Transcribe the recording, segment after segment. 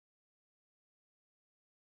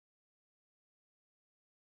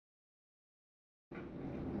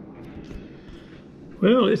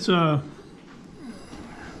Well, it's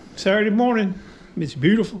Saturday morning. It's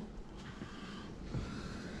beautiful.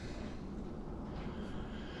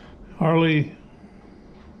 Hardly,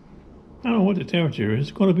 I don't know what the temperature is.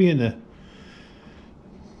 It's going to be in the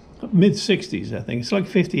mid 60s, I think. It's like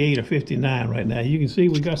 58 or 59 right now. You can see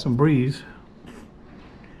we got some breeze.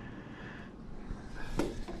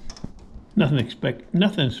 Nothing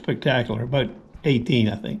spectacular, about 18,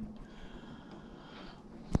 I think.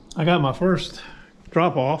 I got my first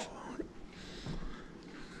drop off.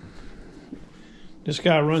 This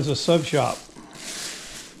guy runs a sub shop.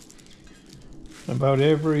 About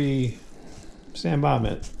every, stand by a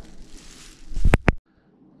minute.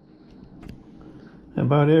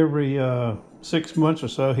 About every 6 months or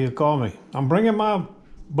so, he'll call me. I'm bringing my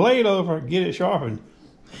blade over, get it sharpened.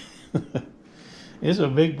 It's a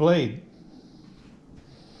big blade.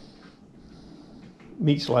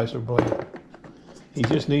 Meat slicer blade. He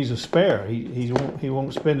just needs a spare. He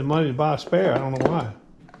won't spend the money to buy a spare. I don't know why.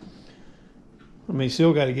 I mean,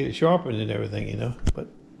 still got to get it sharpened and everything, you know, but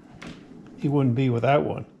he wouldn't be without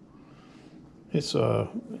one. It's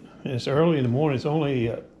early in the morning. It's only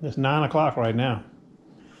it's 9 o'clock right now.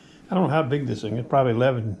 I don't know how big this thing is. Probably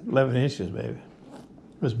 11 inches, maybe.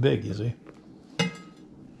 It's big, you see.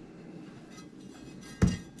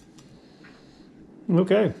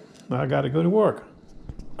 Okay, I got to go to work.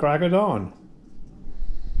 Crack of dawn.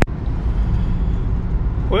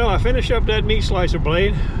 Well, I finished up that meat slicer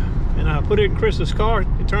blade and I put it in Chris's car.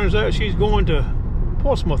 It turns out she's going to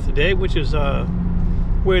Portsmouth today, which is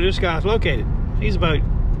where this guy's located. He's about,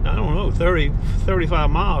 I don't know, 35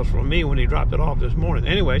 miles from me when he dropped it off this morning.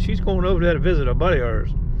 Anyway, she's going over there to visit a buddy of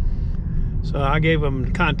hers. So I gave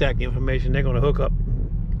him contact information. They're going to hook up.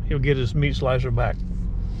 He'll get his meat slicer back.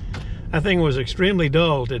 That thing was extremely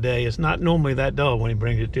dull today. It's not normally that dull when he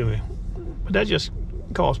brings it to me. But that just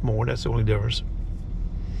costs more. That's the only difference.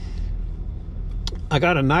 I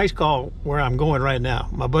got a nice call where I'm going right now.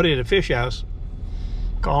 My buddy at the fish house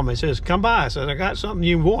called me and says, come by. I said, I got something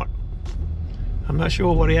you want. I'm not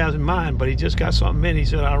sure what he has in mind, but he just got something in he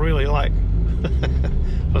said I really like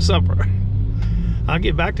for supper. I'll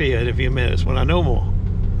get back to you in a few minutes when I know more.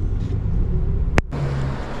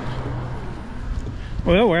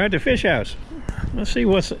 Well, we're at the fish house. Let's see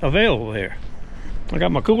what's available here. I got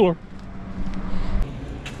my cooler.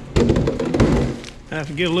 I have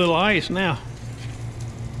to get a little ice now.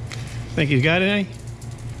 Think he's got any?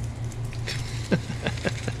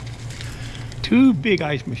 Two big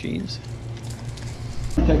ice machines.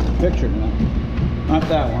 Take the picture now. Not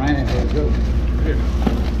that one. I ain't had to go. Here.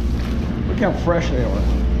 Look how fresh they are.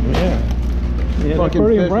 Yeah. Yeah, fucking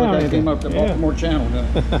pretty fish brown. Like I came up the Baltimore Channel.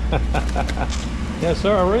 Yes,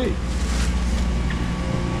 sir. Already.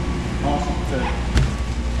 Awesome fish.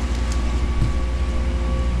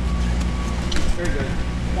 Very good.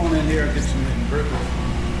 Come on in here and get some grouper.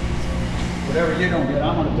 Whatever you don't get,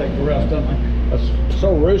 I'm going to take the rest of them.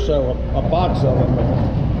 So Russo, a box of them,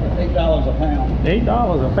 $8 a pound.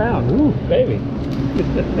 $8 a pound. Ooh, baby.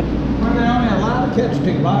 Well, they only allow to catch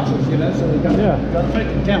 2 boxes, you know, so they got to make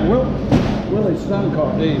it count. Willie's son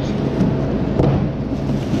caught these.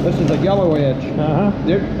 This is a Yellowedge.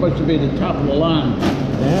 They're supposed to be the top of the line.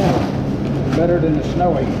 Yeah. Better than the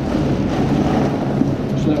Snowy.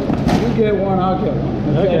 So you get one, I'll get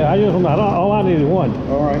one. Okay, all I need is one.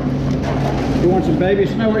 All right. You want some baby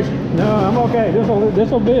Snowies? No, I'm okay.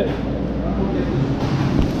 This'll be it.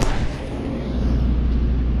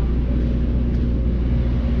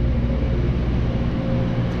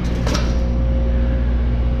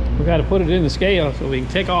 We got to put it in the scale so we can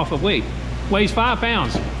take off the weight. Weighs 5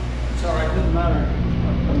 pounds. It's all right, doesn't matter.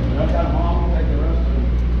 I got them all. I'll take the rest of them.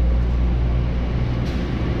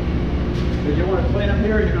 Did you want to clean them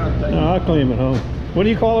here or you're going to take them? No, I'll clean them at home. What do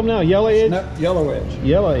you call them now? Yellowedge? Yellowedge.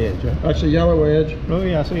 Yellowedge. Huh? That's a Yellowedge. Oh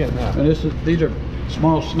yeah, I see it now. And these are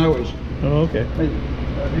small Snowies. Oh, okay. These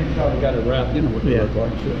probably got it wrapped. You know what they look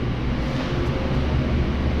like. So.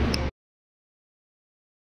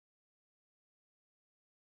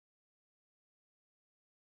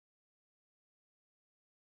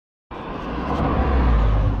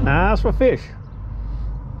 Knives for fish.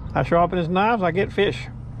 I sharpen his knives, I get fish.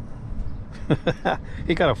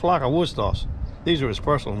 He got a flock of Woodstoss. These are his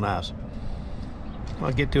personal knives.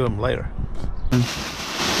 I'll get to them later.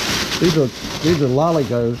 These are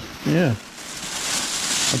lollygos. Yeah.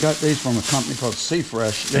 I got these from a company called Sea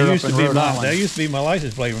Fresh. That used to be my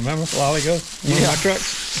license plate, remember? Lollygos? One of my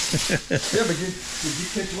trucks. Yeah, but did you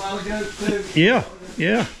catch lollygos too? Yeah,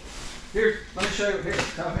 yeah. Here, let me show you. Here,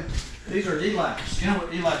 copy. These are elacs. You know what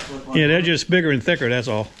elacs look like? Yeah, they're just bigger and thicker, that's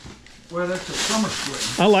all. Well, that's a summer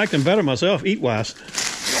squid. I like them better myself, eat-wise.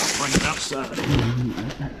 bring it outside.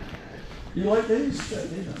 You like these?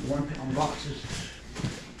 These are 1 pound boxes.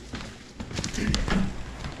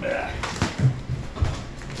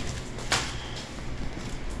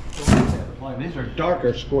 These are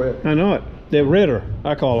darker squid. I know it. They're redder,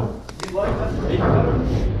 I call them. You like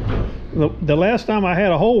that? The last time I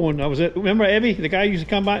had a whole one, I was at, remember Ebby, the guy used to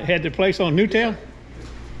come by, had the place on Newtown?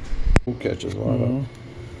 We'll catch a lot of them.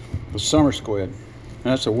 The summer squid.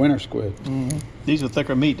 That's a winter squid. These are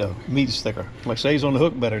thicker meat though. Meat is thicker. Like stays on the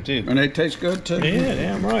hook better too. And they taste good too. Yeah,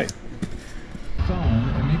 damn right. Phone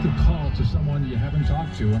and make a call to someone you haven't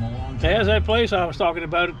talked to in a long time. There's that place I was talking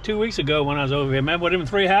about 2 weeks ago when I was over here. Remember what them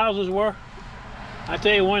 3 houses were? I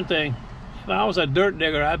tell you one thing, if I was a dirt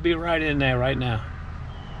digger, I'd be right in there right now.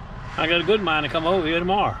 I got a good mind to come over here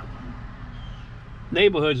tomorrow.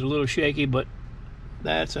 Neighborhood's a little shaky, but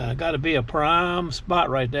that's got to be a prime spot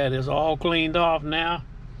right there. It's all cleaned off now.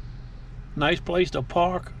 Nice place to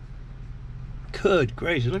park. Good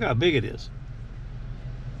gracious, look how big it is.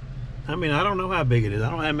 I mean, I don't know how big it is. I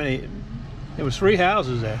don't have many. There was 3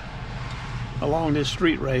 houses there along this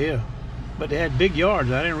street right here. But they had big yards.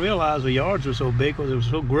 I didn't realize the yards were so big because it was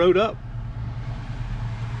so growed up.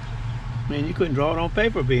 I mean, you couldn't draw it on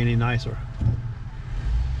paper be any nicer.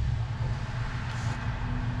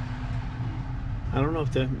 I don't know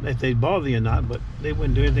if they bother you or not, but they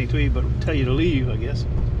wouldn't do anything to you but tell you to leave, I guess.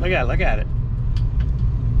 Look at it.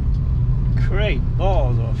 Great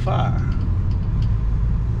balls of fire.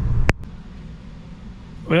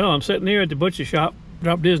 Well, I'm sitting here at the butcher shop.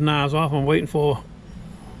 Dropped his knives off. I'm waiting for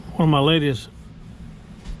one of my ladies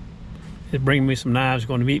is bringing me some knives,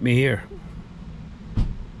 going to meet me here.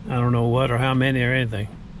 I don't know what or how many or anything.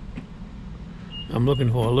 I'm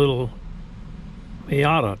looking for a little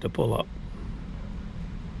Miata to pull up.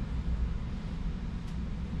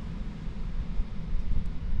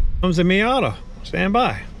 Comes the Miata. Stand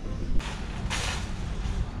by.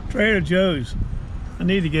 Trader Joe's. I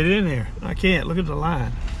need to get in here. I can't. Look at the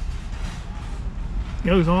line.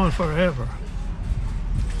 Goes on forever.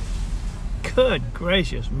 Good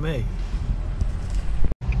gracious me.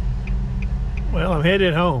 Well, I'm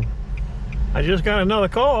headed home. I just got another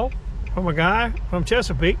call from a guy from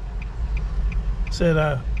Chesapeake. Said,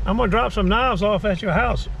 I'm gonna drop some knives off at your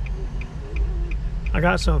house. I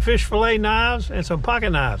got some fish fillet knives and some pocket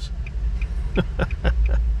knives.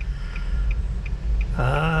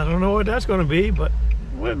 I don't know what that's gonna be, but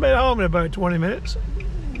we'll be home in about 20 minutes.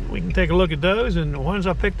 We can take a look at those and the ones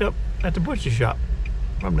I picked up at the butcher shop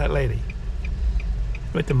from that lady.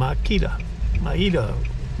 With the Maida,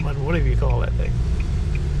 whatever you call that thing.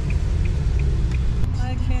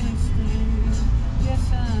 I can't explain.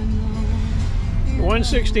 Yes, I know.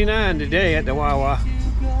 $169 today at the Wawa.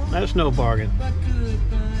 That's no bargain.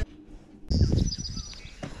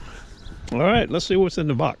 All right, let's see what's in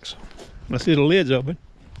the box. Let's see the lid's open.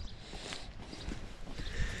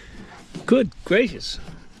 Good gracious.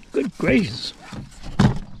 Good gracious.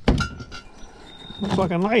 Looks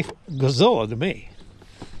like a nice Gazilla to me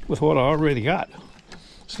with what I already got.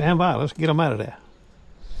 Stand by, let's get them out of there.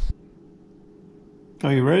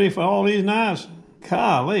 Are you ready for all these knives?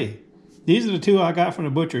 Golly. These are the 2 I got from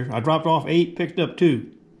the butcher. I dropped off 8, picked up 2.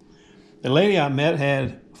 The lady I met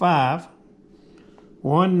had 5.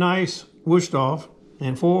 1 nice Wusthof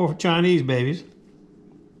and 4 Chinese babies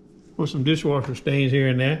with some dishwasher stains here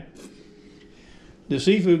and there. The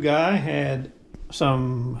seafood guy had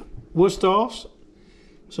some Wusthoffs,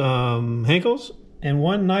 some Henkels, and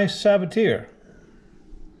 1 nice Sabatier.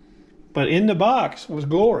 But in the box was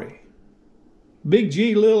Glory. Big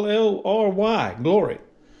G, little L-R-Y, Glory.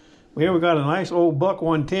 Here we got a nice old Buck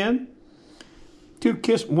 110,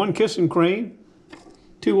 1 Kissing Crane,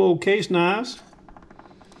 2 old case knives,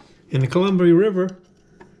 in the Columbia River,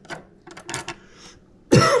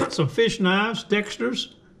 some fish knives,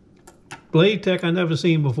 Dexter's, Blade Tech I never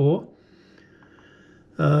seen before.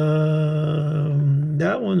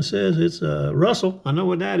 That one says it's Russell. I know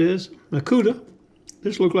what that is. Nakuda.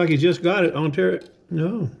 This looks like he just got it. Ontario.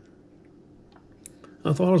 No.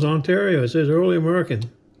 I thought it was Ontario. It says early American.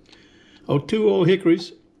 Oh, 2 old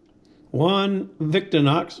hickories. 1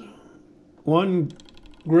 Victorinox. 1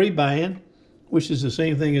 gray band, which is the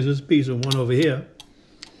same thing as this piece of one over here.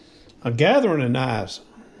 A gathering of knives.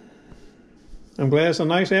 I'm glad it's a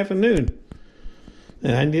nice afternoon.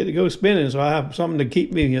 And I need to go spinning, so I have something to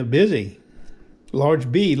keep me busy.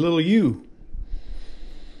 Large B, little U.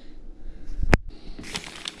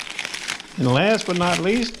 And last but not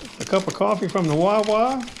least, a cup of coffee from the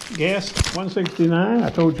Wawa. Gas $1.69. I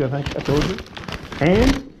told you, I think I told you.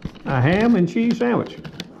 And a ham and cheese sandwich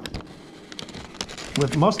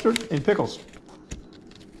with mustard and pickles.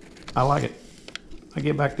 I like it. I'll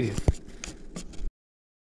get back to you.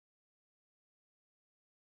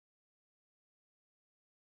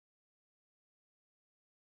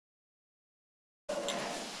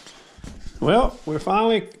 Well, we're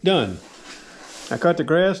finally done. I cut the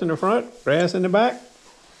grass in the front, grass in the back.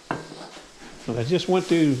 And I just went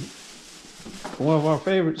to one of our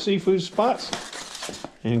favorite seafood spots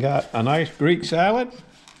and got a nice Greek salad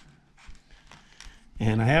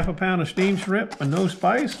and a half a pound of steamed shrimp with no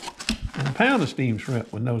spice and a pound of steamed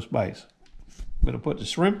shrimp with no spice. I'm gonna put the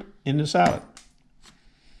shrimp in the salad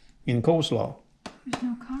in coleslaw. There's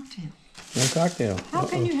no cocktail. No cocktail. How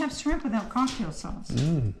can you have shrimp without cocktail sauce?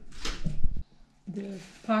 The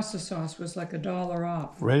pasta sauce was like $1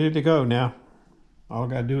 off. Ready to go now. All I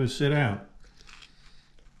gotta do is sit down.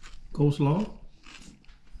 Coleslaw,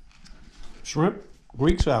 shrimp,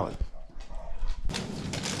 Greek salad.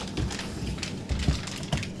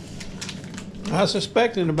 I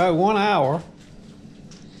suspect in about 1 hour,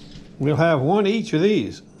 we'll have one each of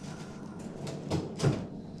these.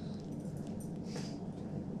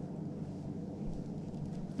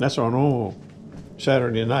 That's our normal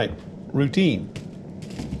Saturday night routine.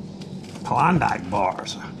 Klondike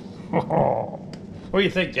bars. What do you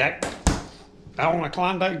think, Jack? I want a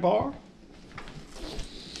Klondike bar?